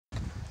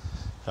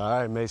All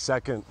right, May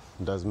 2nd,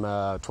 doesn't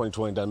matter,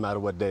 2020, doesn't matter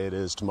what day it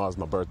is. Tomorrow's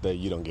my birthday,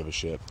 you don't give a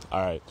shit. All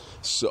right,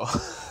 so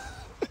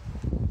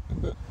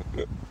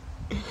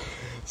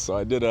so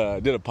I did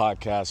a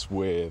podcast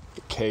with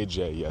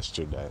KJ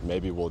yesterday.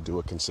 Maybe we'll do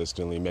it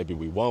consistently, maybe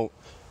we won't.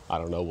 I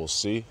don't know, we'll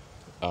see.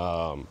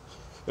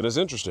 It is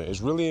interesting.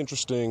 It's really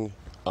interesting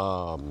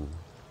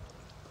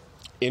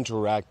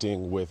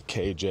interacting with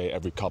KJ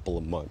every couple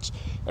of months.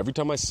 Every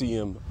time I see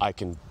him, I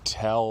can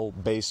tell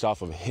based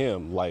off of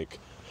him, like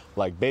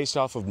based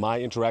off of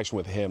my interaction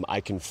with him, I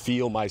can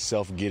feel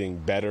myself getting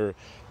better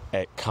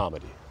at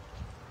comedy.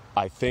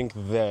 I think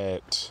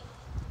that,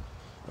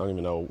 I don't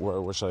even know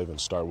where should I even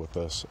start with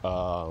this.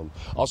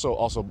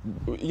 Also,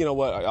 you know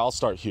what? I'll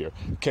start here.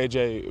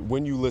 KJ,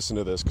 when you listen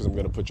to this, because I'm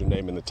going to put your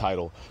name in the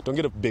title, don't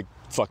get a big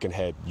fucking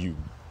head, you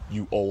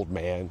old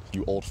man,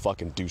 you old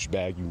fucking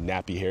douchebag, you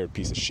nappy-haired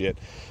piece of shit,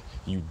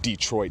 you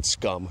Detroit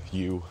scum,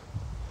 you.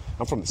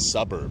 I'm from the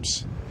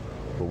suburbs,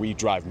 where we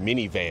drive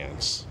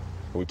minivans,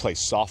 and we play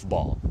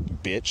softball,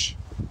 bitch.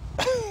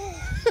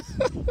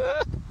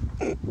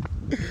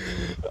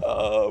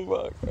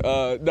 Oh,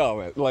 fuck. No,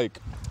 man, like,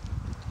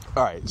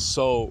 all right,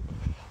 so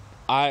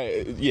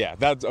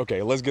that's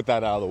okay. Let's get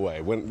that out of the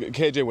way.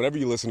 KJ, whenever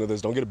you listen to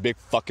this, don't get a big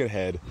fucking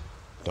head.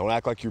 Don't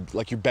act like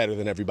you're better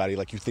than everybody,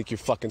 like you think you're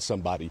fucking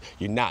somebody.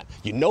 You're not.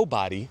 You're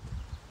nobody.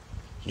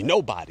 You're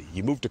nobody.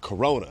 You moved to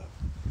Corona.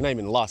 You're not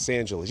even in Los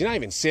Angeles. You're not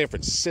even in San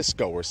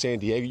Francisco or San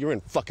Diego. You're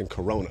in fucking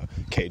Corona,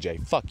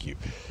 KJ. Fuck you.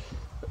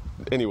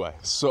 Anyway,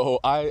 so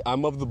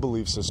I'm of the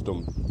belief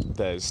system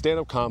that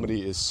stand-up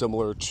comedy is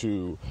similar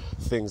to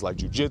things like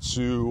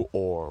jiu-jitsu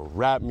or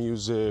rap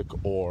music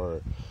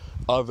or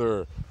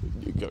other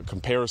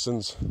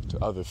comparisons to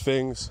other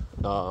things.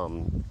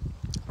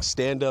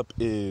 Stand-up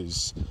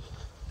is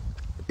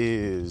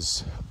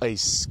a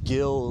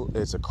skill,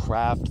 it's a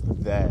craft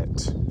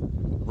that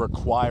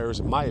requires,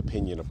 in my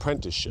opinion,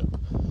 apprenticeship.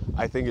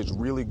 I think it's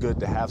really good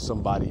to have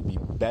somebody be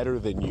better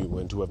than you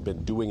and to have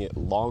been doing it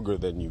longer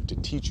than you to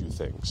teach you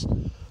things.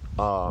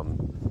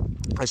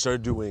 I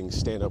started doing I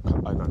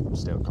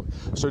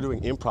started doing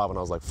improv when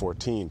I was like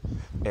 14,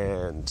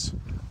 and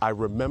I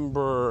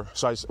remember,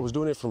 so I was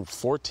doing it from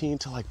 14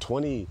 to like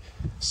 20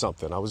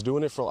 something. I was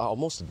doing it for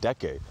almost a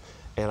decade.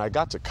 And I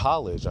got to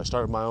college, I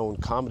started my own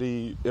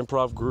comedy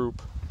improv group.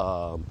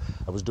 I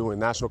was doing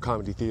National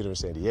Comedy Theater in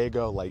San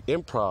Diego. Like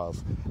improv,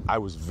 I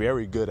was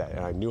very good at it.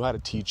 And I knew how to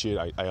teach it.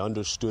 I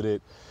understood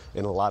it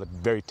in a lot of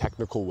very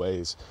technical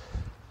ways.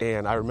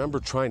 And I remember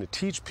trying to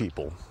teach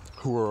people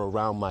who were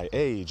around my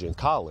age in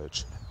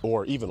college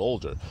or even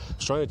older. I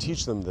was trying to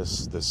teach them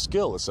this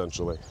skill,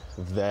 essentially,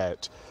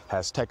 that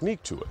has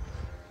technique to it.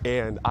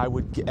 And I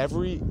would get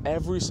every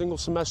single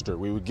semester,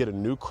 we would get a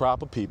new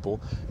crop of people,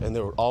 and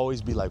there would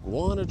always be like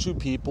one or two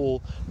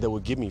people that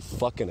would give me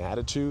fucking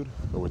attitude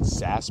or would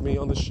sass me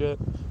on the shit,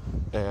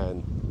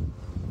 and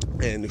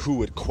who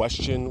would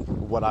question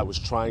what I was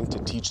trying to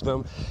teach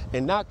them,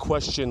 and not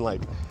question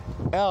like,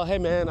 oh, hey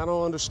man, I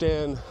don't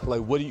understand,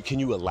 like, can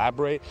you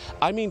elaborate?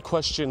 I mean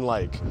question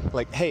like,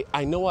 hey,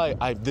 I know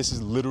this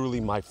is literally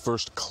my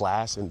first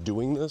class in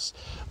doing this,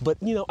 but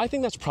you know, I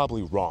think that's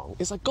probably wrong.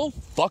 It's like, go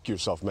fuck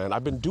yourself, man.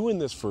 I've been doing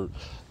this for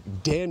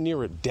damn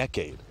near a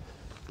decade.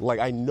 Like,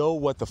 I know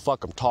what the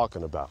fuck I'm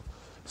talking about.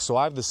 So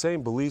I have the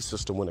same belief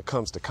system when it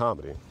comes to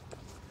comedy.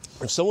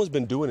 If someone's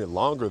been doing it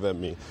longer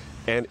than me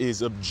and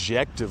is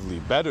objectively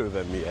better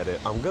than me at it,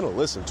 I'm going to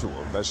listen to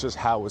them. That's just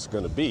how it's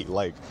going to be.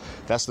 Like,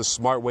 that's the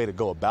smart way to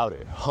go about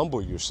it.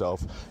 Humble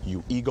yourself,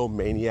 you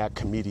egomaniac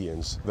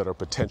comedians that are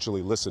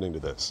potentially listening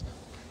to this.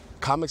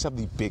 Comics have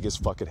the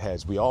biggest fucking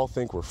heads. We all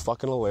think we're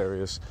fucking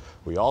hilarious.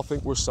 We all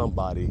think we're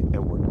somebody,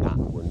 and we're not.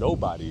 We're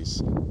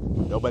nobodies.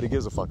 Nobody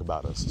gives a fuck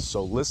about us.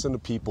 So listen to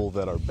people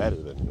that are better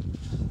than you.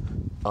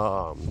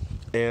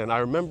 And I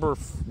remember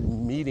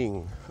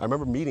meeting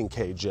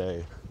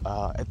KJ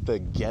at the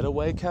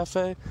Getaway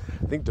Cafe.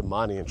 I think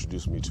Damani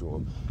introduced me to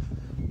him.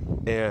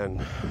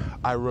 And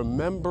I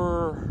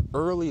remember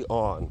early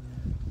on,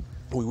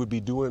 we'd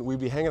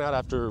be hanging out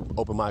after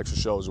open mics or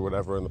shows or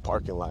whatever in the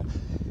parking lot.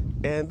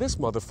 And this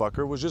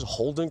motherfucker was just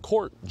holding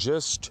court,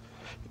 just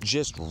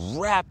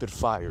rapid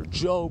fire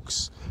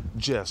jokes,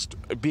 just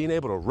being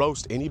able to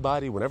roast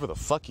anybody whenever the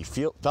fuck he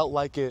felt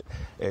like it.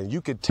 And you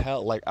could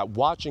tell, like,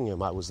 watching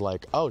him, I was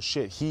like, oh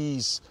shit,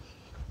 he's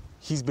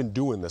been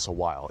doing this a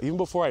while. Even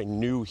before I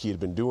knew he had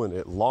been doing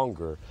it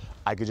longer,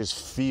 I could just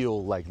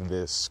feel like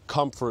this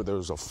comfort, there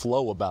was a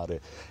flow about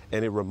it.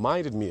 And it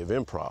reminded me of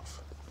improv.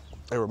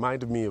 It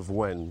reminded me of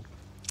when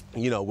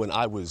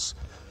I was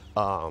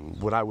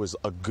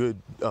a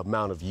good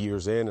amount of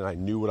years in and I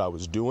knew what I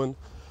was doing,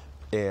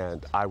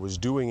 and I was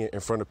doing it in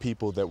front of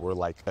people that were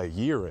like a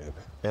year in,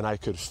 and I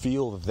could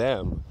feel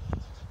them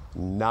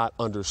not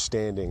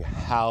understanding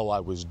how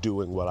I was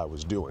doing what I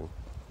was doing.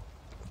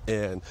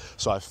 And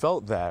so I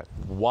felt that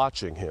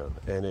watching him,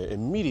 and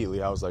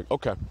immediately I was like,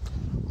 okay,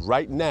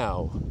 right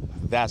now,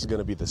 that's going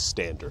to be the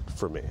standard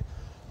for me.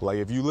 Like,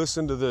 if you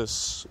listen to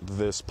this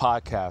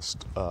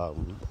podcast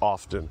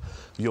often,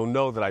 you'll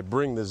know that I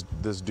bring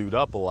this dude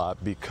up a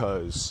lot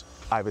because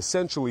I've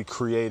essentially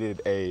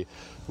created a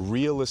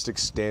realistic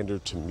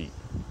standard to meet.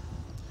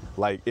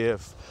 Like,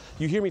 if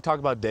you hear me talk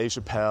about Dave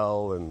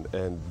Chappelle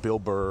and Bill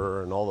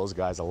Burr and all those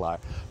guys a lot,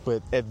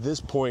 but at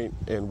this point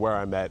in where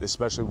I'm at,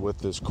 especially with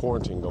this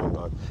quarantine going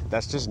on,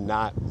 that's just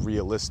not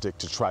realistic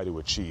to try to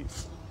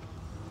achieve.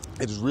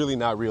 It is really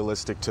not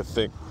realistic to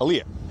think,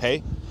 Aaliyah,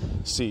 hey,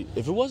 see,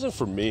 if it wasn't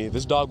for me,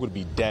 this dog would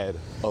be dead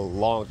a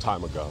long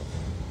time ago.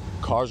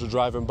 Cars were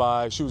driving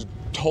by. She was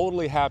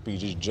totally happy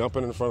just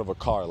jumping in front of a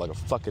car like a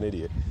fucking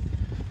idiot.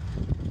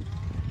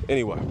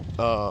 Anyway,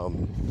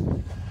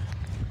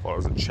 there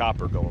was a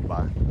chopper going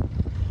by.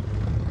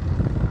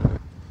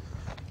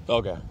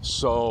 Okay,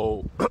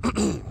 so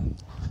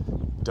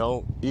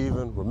don't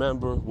even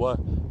remember what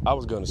I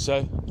was going to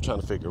say. I'm trying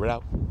to figure it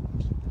out.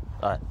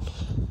 All right.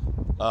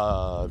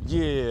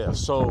 Yeah,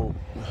 so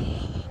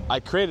I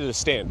created a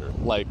standard.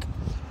 Like,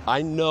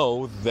 I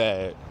know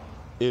that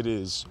it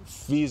is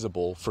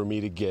feasible for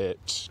me to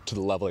get to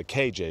the level that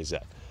KJ's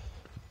at.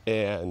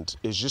 And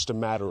it's just a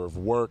matter of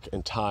work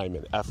and time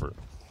and effort.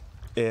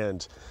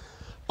 And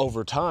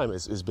over time,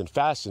 it's been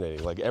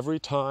fascinating. Like, every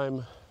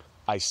time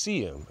I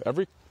see him,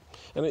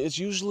 and it's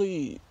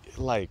usually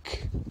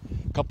like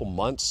a couple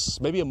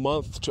months, maybe a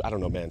month, I don't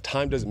know, man.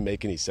 Time doesn't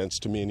make any sense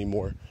to me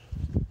anymore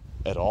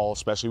at all,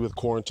 especially with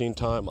quarantine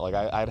time. Like,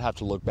 I'd have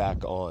to look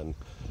back on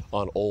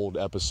old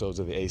episodes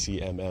of the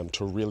ACMM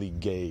to really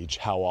gauge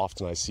how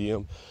often I see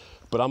him.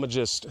 But I'm going to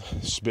just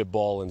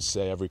spitball and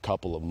say every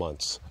couple of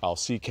months I'll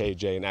see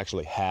KJ and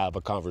actually have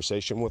a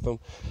conversation with him.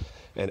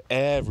 And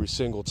every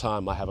single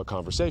time I have a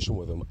conversation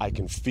with him, I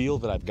can feel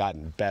that I've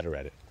gotten better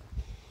at it.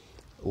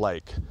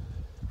 Like,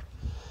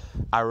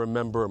 I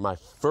remember my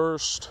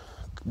first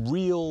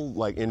real,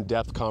 like,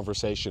 in-depth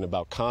conversation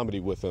about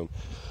comedy with him.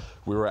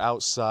 We were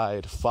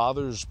outside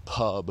Father's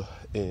Pub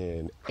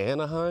in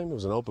Anaheim. It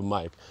was an open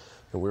mic.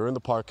 And we were in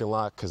the parking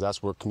lot because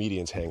that's where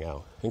comedians hang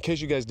out. In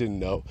case you guys didn't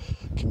know,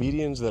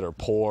 comedians that are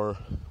poor,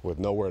 with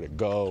nowhere to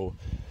go,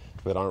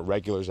 that aren't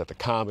regulars at the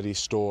Comedy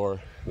Store,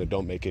 that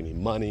don't make any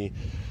money,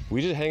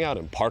 we just hang out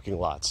in parking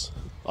lots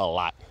a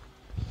lot.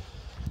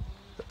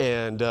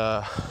 And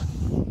so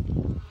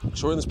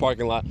we're in this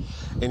parking lot,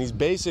 and he's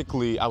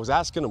basically, I was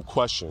asking him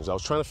questions. I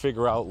was trying to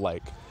figure out,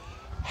 like,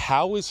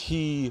 how is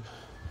it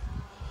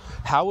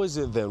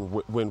then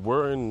when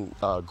we're in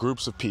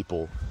groups of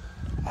people,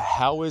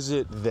 how is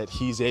it that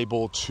he's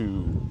able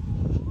to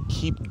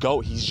keep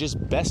going? He's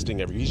just besting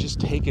he's just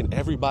taking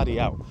everybody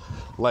out.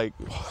 Like,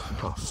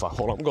 oh fuck,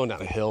 hold on, I'm going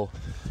down a hill.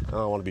 I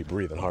don't want to be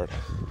breathing hard.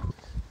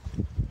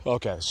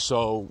 Okay,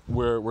 so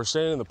we're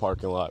standing in the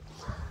parking lot,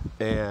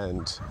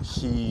 and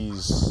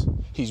he's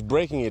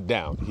breaking it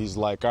down. He's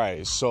like, all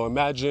right, so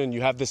imagine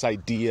you have this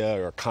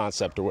idea or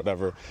concept or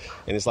whatever,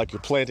 and it's like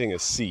you're planting a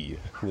seed.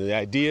 The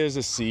idea is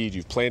a seed,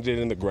 you've planted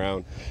it in the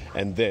ground,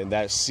 and then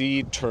that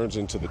seed turns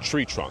into the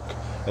tree trunk.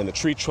 And the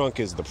tree trunk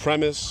is the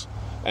premise,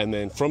 and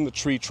then from the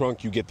tree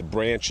trunk you get the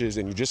branches,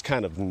 and you just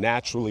kind of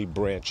naturally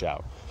branch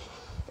out.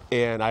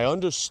 And I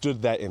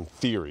understood that in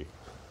theory.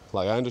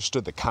 Like, I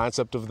understood the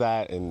concept of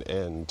that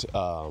and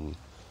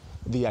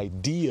the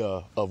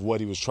idea of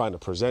what he was trying to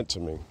present to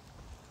me.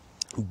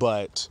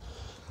 But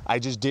I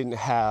just didn't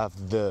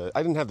have the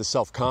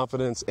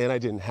self-confidence, and I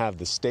didn't have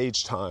the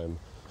stage time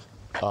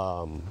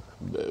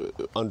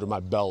under my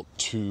belt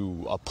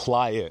to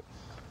apply it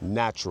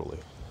naturally.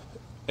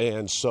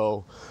 And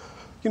so,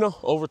 you know,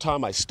 over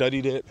time I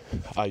studied it.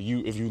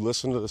 If you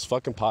listen to this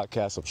fucking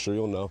podcast, I'm sure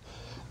you'll know.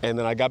 And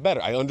then I got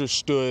better. I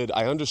understood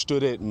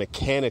it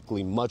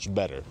mechanically much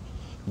better.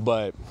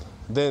 But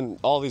then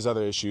all these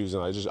other issues,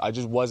 and I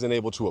just wasn't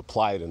able to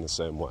apply it in the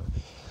same way.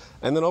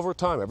 And then over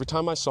time, every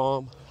time I saw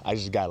him, I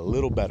just got a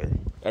little better.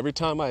 Every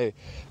time I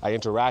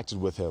interacted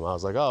with him, I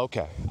was like, oh,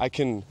 okay, I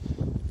can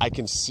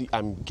see,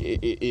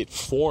 it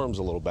forms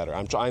a little better.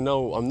 I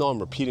know I'm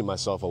repeating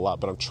myself a lot,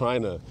 but I'm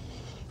trying to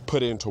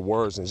put it into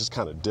words, and it's just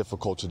kind of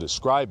difficult to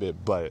describe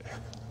it, but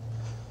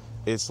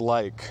it's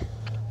like,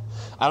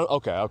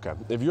 okay.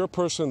 If you're a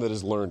person that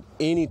has learned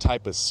any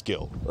type of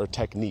skill or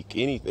technique,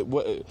 anything,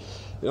 you're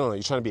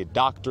trying to be a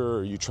doctor,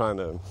 or you're trying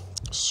to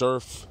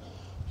surf,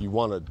 you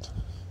want to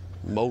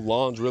mow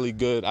lawns really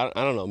good. I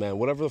don't know, man.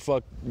 Whatever the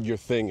fuck your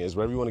thing is,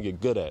 whatever you want to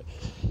get good at,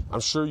 I'm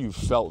sure you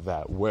felt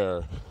that,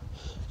 where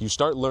you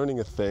start learning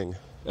a thing,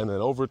 and then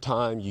over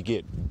time you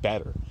get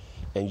better,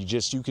 and you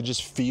can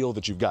just feel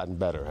that you've gotten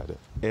better at it.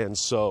 And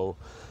so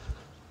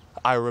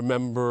I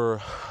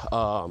remember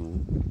I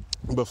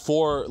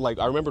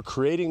remember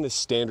creating this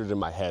standard in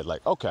my head,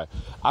 like, okay,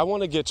 I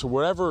want to get to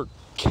wherever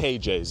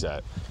KJ's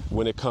at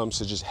when it comes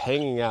to just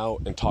hanging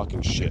out and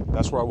talking shit.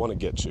 That's where I want to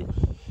get to.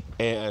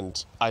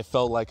 And I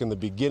felt like in the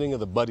beginning of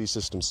the buddy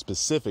system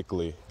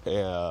specifically,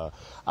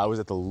 I was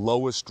at the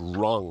lowest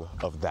rung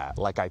of that.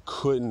 Like, I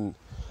couldn't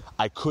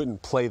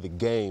play the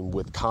game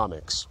with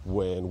comics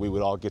when we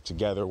would all get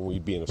together, when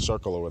we'd be in a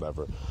circle or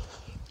whatever.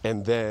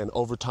 And then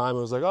over time, I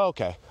was like, oh,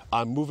 okay,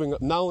 I'm moving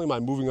up. Not only am I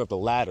moving up the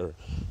ladder,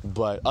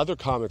 but other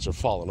comics are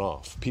falling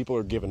off. People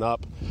are giving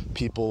up.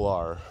 People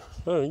are,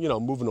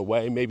 moving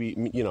away. Maybe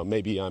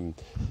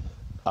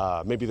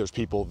there's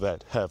people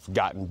that have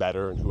gotten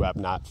better and who have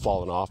not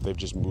fallen off. They've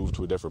just moved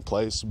to a different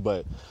place.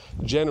 But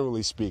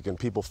generally speaking,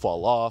 people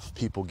fall off,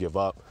 people give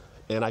up.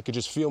 And I could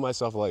just feel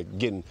myself like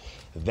getting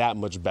that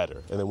much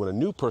better. And then when a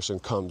new person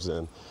comes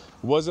in,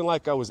 it wasn't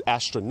like I was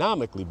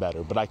astronomically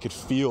better, but I could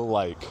feel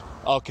like,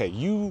 okay,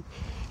 you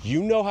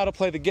know how to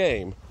play the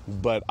game,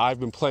 but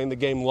I've been playing the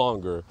game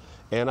longer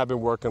and I've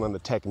been working on the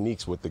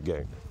techniques with the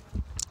game.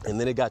 And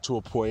then it got to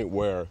a point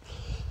where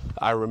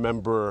I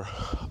remember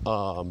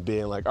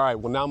being like, all right,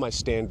 well, now my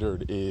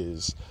standard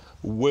is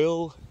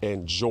Will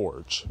and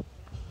George.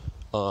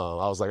 I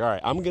was like, all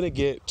right, I'm going to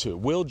get to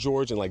Will,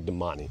 George, and like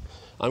Damani.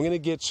 I'm going to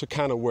get to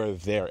kind of where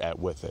they're at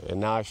with it.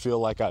 And now I feel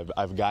like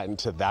I've gotten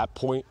to that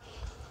point.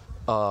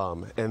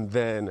 And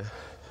then,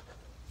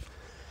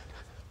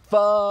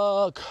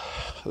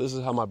 this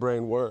is how my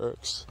brain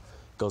works.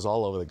 It goes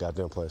all over the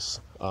goddamn place.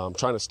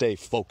 Trying to stay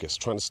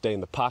focused, trying to stay in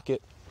the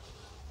pocket,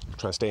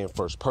 trying to stay in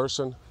first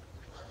person.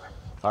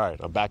 All right,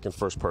 I'm back in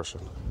first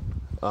person.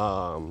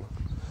 So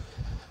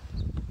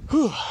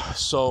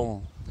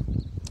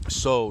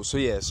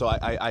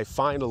I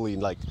finally,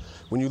 like,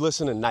 when you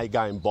listen to Night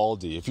Guy and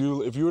Baldy, if you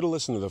were to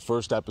listen to the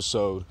first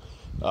episode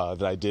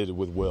that I did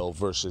with Will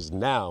versus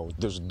now,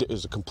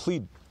 there's a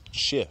complete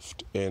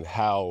shift in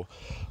how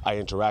I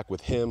interact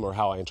with him or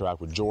how I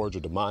interact with George or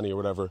Damani or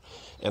whatever.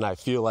 And I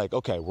feel like,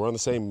 okay, we're on the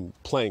same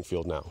playing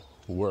field now.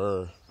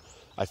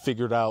 I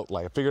figured out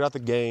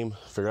the game,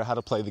 figured out how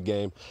to play the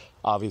game.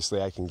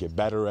 Obviously, I can get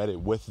better at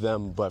it with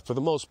them, but for the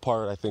most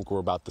part, I think we're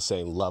about the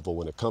same level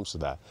when it comes to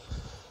that.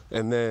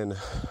 And then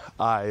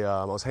I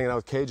was hanging out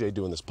with KJ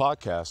doing this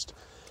podcast,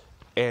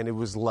 and it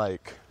was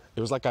like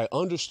I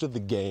understood the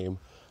game,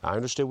 I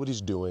understood what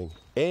he's doing,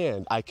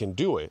 and I can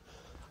do it,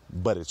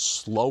 but it's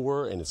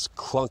slower and it's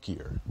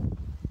clunkier.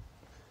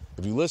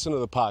 If you listen to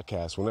the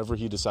podcast, whenever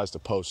he decides to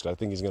post it, I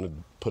think he's going to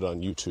put it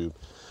on YouTube.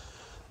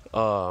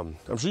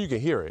 I'm sure you can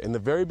hear it. In the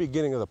very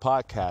beginning of the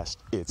podcast,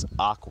 it's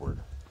awkward.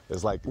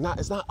 It's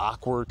not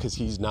awkward because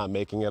he's not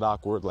making it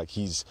awkward. Like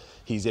he's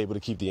able to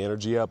keep the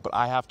energy up, but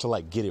I have to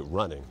like get it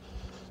running.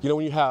 You know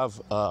when you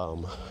have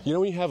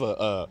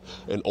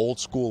an old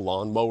school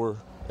lawnmower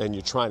and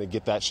you're trying to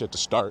get that shit to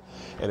start,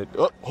 and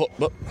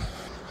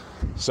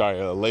sorry,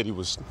 a lady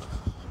was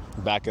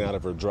backing out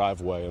of her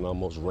driveway and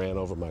almost ran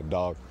over my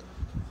dog.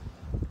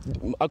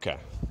 Okay,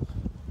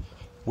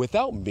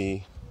 without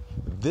me,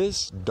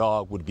 this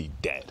dog would be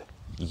dead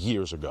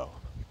years ago.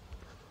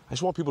 I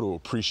just want people to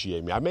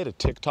appreciate me. I made a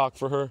TikTok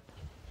for her.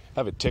 I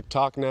have a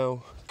TikTok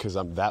now because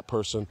I'm that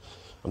person.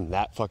 I'm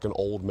that fucking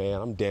old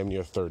man. I'm damn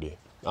near 30.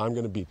 I'm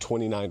going to be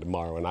 29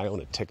 tomorrow and I own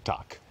a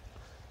TikTok.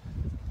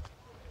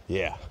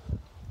 Yeah.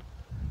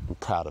 I'm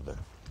proud of it.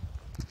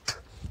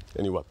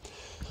 Anyway.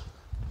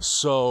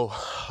 So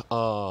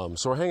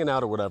we're hanging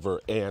out or whatever,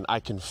 and I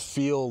can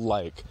feel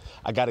like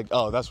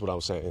that's what I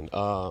was saying.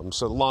 So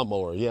the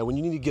lawnmower. Yeah, when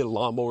you need to get a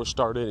lawnmower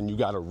started and you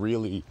got to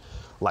really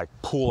like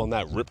pull on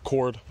that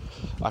ripcord.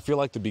 I feel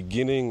like the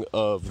beginning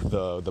of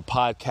the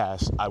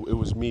podcast, it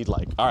was me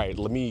like, all right,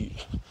 let me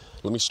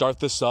start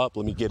this up.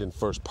 Let me get in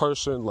first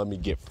person. Let me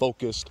get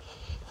focused.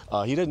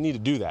 He doesn't need to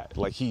do that.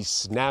 Like he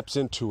snaps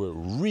into it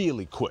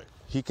really quick.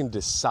 He can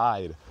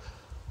decide.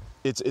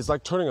 It's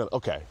like turning on,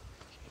 okay,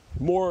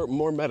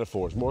 more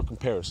metaphors, more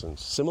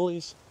comparisons.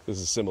 Similes? This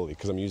is a simile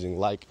because I'm using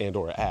like and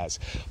or as.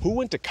 Who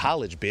went to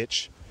college,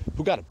 bitch?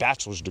 Who got a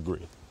bachelor's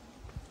degree?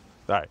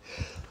 All right.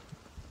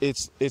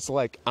 It's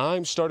like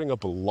I'm starting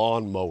up a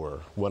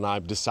lawnmower when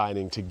I'm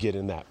deciding to get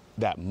in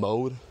that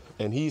mode,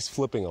 and he's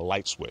flipping a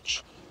light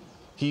switch.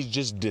 He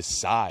just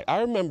decide.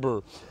 I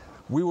remember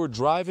we were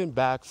driving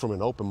back from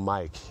an open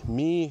mic,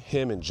 me,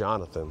 him, and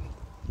Jonathan.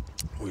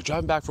 We were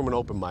driving back from an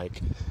open mic,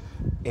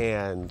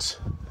 and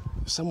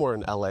somewhere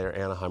in LA or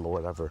Anaheim or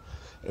whatever,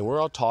 and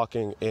we're all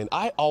talking, and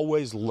I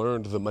always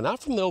learned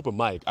not from the open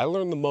mic, I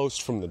learned the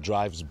most from the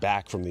drives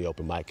back from the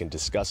open mic and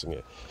discussing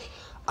it.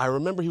 I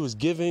remember he was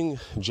giving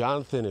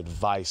Jonathan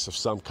advice of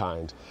some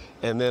kind,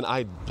 and then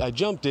I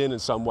jumped in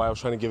some way. I was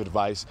trying to give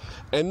advice,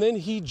 and then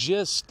he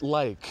just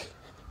like,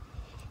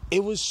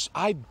 it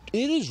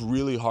is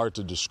really hard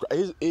to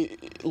describe.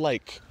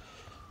 Like,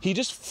 he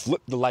just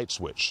flipped the light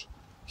switch.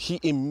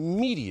 He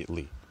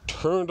immediately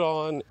turned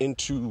on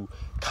into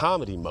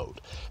comedy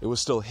mode. It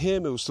was still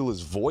him. It was still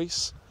his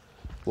voice.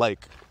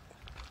 Like,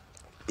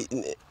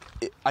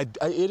 I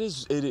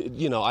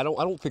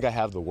don't think I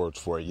have the words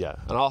for it yet,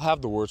 and I'll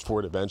have the words for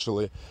it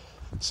eventually,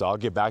 so I'll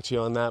get back to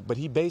you on that. But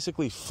he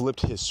basically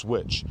flipped his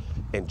switch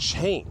and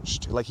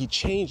changed. Like, he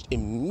changed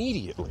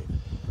immediately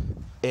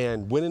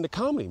and went into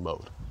comedy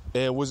mode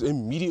and was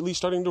immediately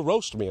starting to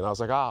roast me. And I was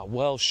like,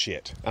 well,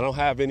 shit. I don't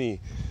have any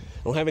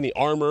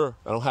armor.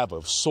 I don't have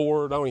a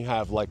sword. I don't even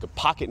have like a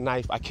pocket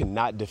knife. I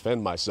cannot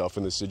defend myself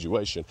in this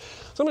situation.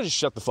 So I'm gonna just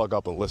shut the fuck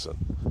up and listen.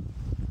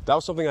 That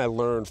was something I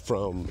learned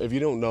from, if you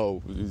don't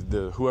know,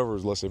 whoever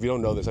is listening, if you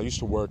don't know this, I used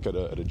to work at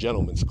a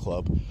gentleman's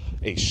club,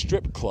 a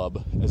strip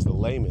club, as the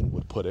layman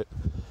would put it.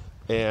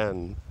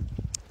 And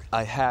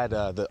I had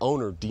the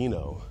owner,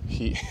 Dino.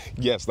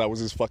 Yes, that was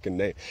his fucking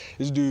name.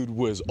 This dude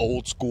was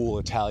old school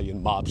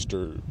Italian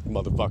mobster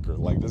motherfucker.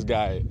 Like, this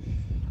guy,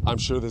 I'm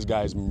sure this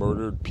guy's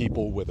murdered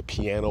people with a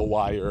piano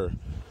wire,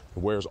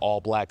 wears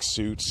all black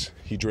suits.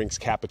 He drinks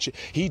cappuccino.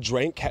 He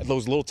drank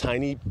those little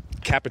tiny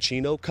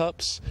cappuccino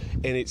cups,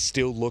 and it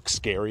still looks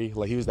scary.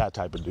 Like, he was that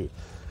type of dude.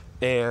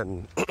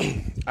 And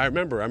I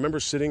remember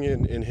sitting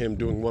in him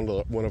doing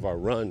one of our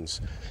runs.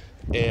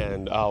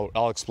 And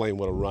I'll explain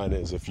what a run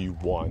is if you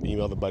want.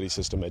 Email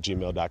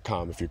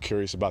thebuddysystem@gmail.com. If you're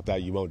curious about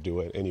that, you won't do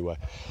it anyway.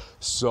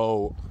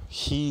 So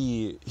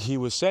he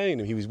was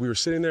saying, we were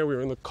sitting there, we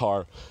were in the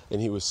car,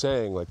 and he was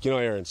saying, like, you know,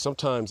 Aaron,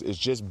 sometimes it's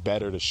just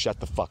better to shut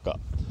the fuck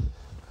up.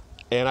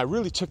 And I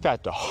really took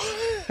that to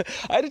heart.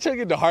 I had to take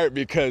it to heart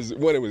because,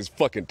 one, it was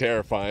fucking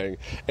terrifying,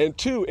 and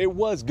two, it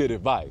was good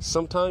advice.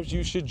 Sometimes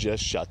you should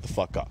just shut the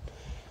fuck up.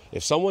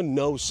 If someone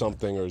knows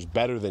something or is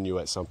better than you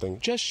at something,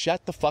 just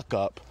shut the fuck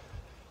up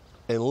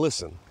and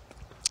listen.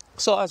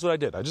 So that's what I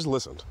did. I just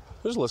listened.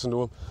 I just listened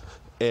to him.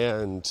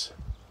 And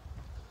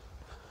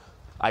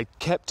I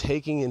kept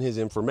taking in his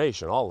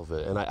information, all of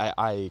it. And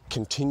I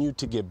continued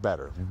to get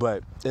better.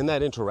 But in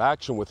that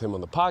interaction with him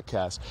on the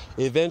podcast,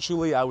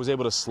 eventually I was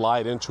able to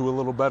slide into a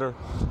little better.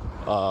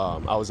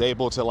 I was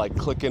able to, like,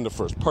 click into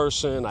first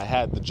person. I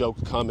had the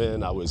joke come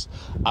in. I was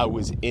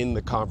in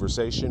the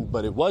conversation,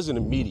 but it wasn't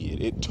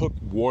immediate. It took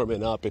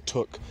warming up. It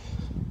took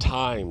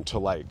time to,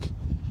 like,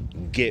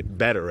 get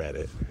better at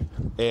it.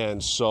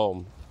 And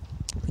so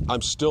I'm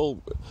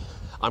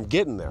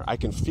getting there. I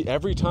can feel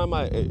every time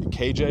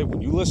KJ,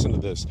 when you listen to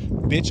this,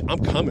 bitch, I'm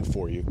coming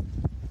for you.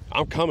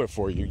 I'm coming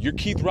for you. You're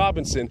Keith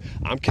Robinson.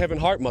 I'm Kevin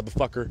Hart,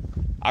 motherfucker.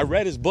 I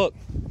read his book.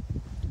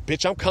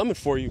 Bitch, I'm coming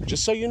for you.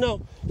 Just so you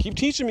know. Keep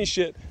teaching me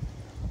shit.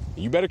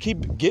 You better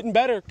keep getting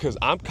better, because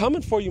I'm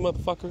coming for you,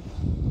 motherfucker.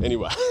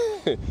 Anyway,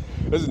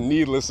 this is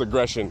needless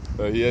aggression.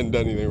 He hadn't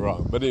done anything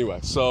wrong. But anyway,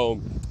 So,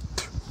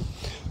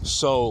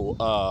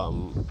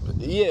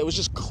 yeah, it was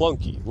just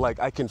clunky. Like,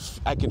 I can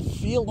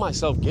feel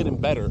myself getting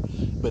better,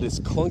 but it's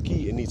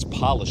clunky. It needs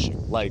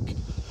polishing. Like,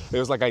 it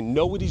was like, I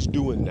know what he's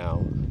doing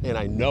now, and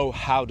I know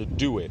how to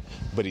do it,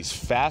 but he's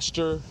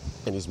faster,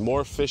 and he's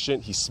more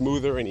efficient, he's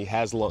smoother, and he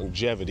has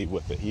longevity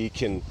with it. He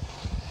can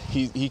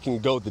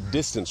go the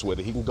distance with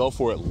it. He can go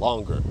for it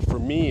longer. For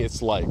me,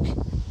 it's like,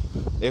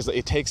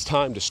 it takes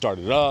time to start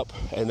it up,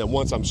 and then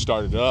once I'm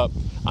started up,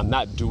 I'm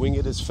not doing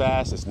it as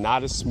fast, it's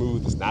not as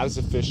smooth, it's not as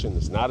efficient,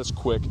 it's not as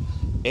quick,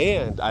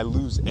 and I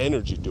lose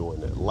energy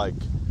doing it. Like,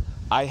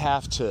 I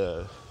have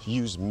to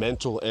use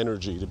mental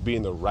energy to be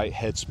in the right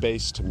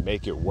headspace to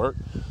make it work,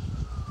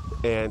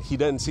 and he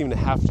doesn't seem to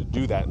have to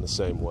do that in the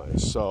same way.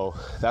 So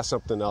that's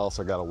something else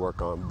I got to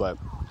work on. But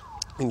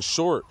in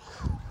short,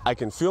 I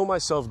can feel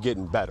myself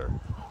getting better.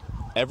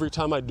 Every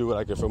time I do it,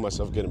 I can feel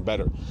myself getting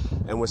better.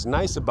 And what's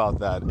nice about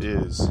that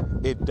is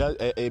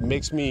it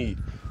makes me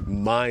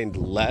mind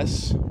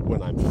less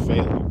when I'm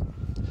failing,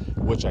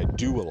 which I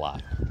do a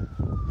lot.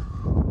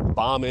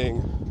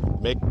 Bombing,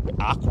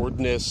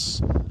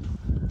 awkwardness,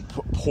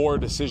 poor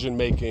decision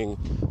making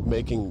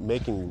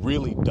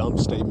really dumb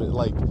statements.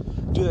 Like,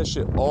 do that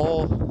shit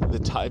all the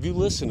time. If you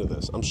listen to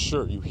this, I'm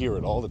sure you hear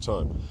it all the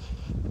time.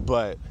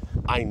 But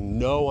I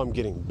know I'm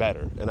getting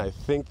better. And I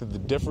think that the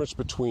difference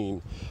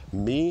between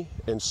me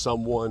and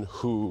someone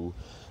who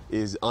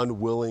is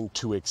unwilling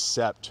to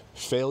accept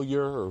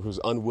failure or who's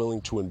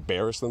unwilling to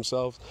embarrass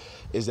themselves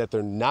is that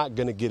they're not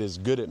going to get as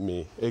good at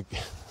me.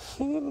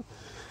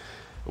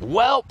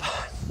 Welp,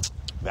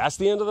 that's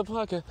the end of the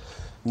podcast.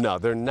 No,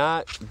 they're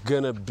not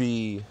going to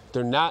be,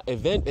 in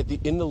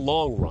the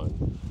long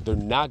run, they're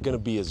not going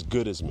to be as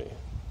good as me.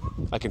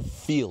 I can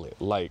feel it.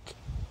 Like,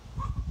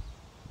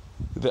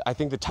 I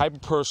think the type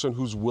of person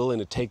who's willing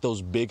to take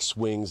those big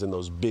swings and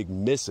those big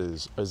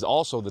misses is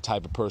also the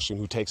type of person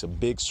who takes a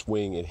big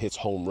swing and hits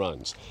home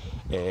runs.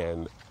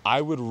 And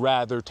I would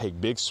rather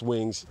take big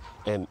swings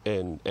and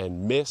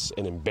miss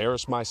and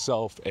embarrass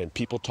myself and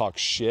people talk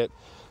shit,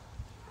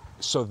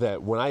 so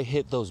that when I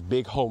hit those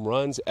big home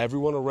runs,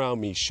 everyone around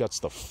me shuts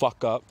the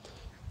fuck up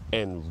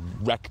and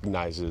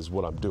recognizes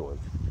what I'm doing.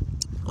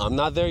 I'm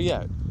not there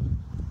yet,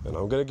 and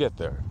I'm gonna get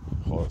there.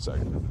 Hold on a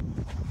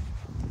second.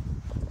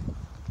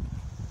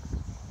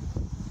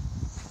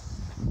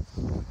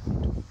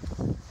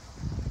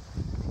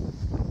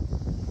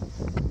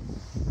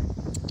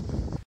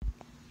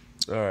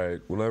 All right,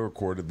 when I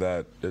recorded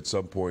that, at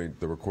some point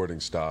the recording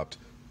stopped,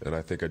 and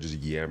I think I just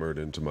yammered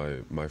into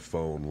my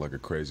phone like a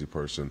crazy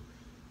person.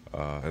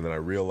 And then I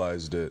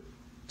realized it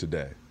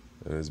today.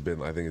 And I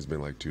think it's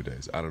been like 2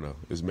 days. I don't know.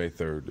 It's May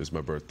 3rd. It's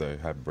my birthday.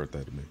 Happy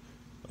birthday to me.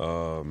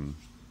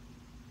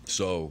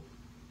 So,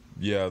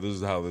 yeah, this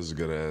is how this is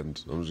going to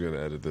end. I'm just going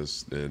to edit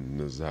this, and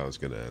this is how it's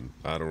going to end.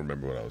 I don't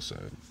remember what I was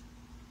saying.